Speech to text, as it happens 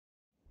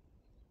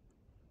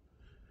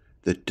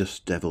The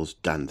dust devils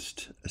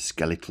danced a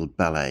skeletal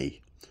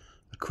ballet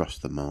across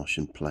the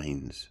Martian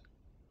plains.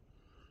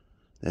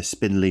 Their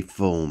spindly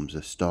forms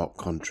a stark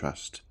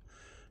contrast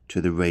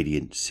to the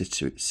radiant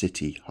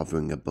city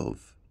hovering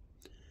above.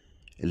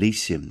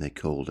 Elysium they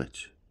called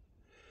it,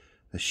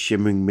 a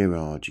shimmering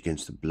mirage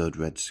against the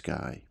blood-red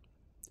sky.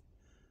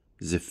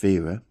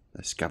 Zephyra,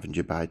 a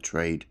scavenger by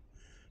trade,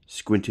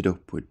 squinted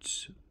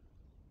upwards.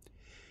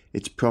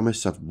 Its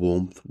promise of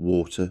warmth,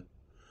 water,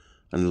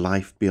 and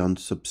life beyond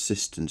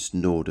subsistence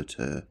gnawed at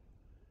her,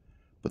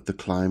 but the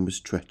climb was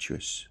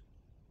treacherous.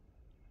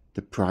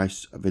 The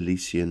price of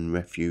Elysian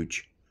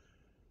refuge,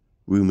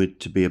 rumoured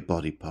to be a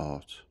body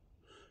part,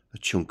 a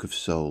chunk of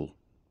soul.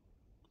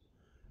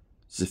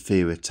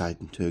 Zephyra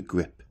tightened her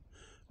grip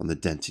on the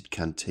dented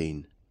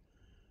canteen.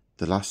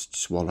 The last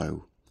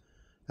swallow,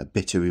 a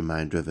bitter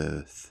reminder of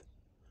Earth,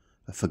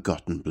 a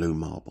forgotten blue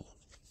marble.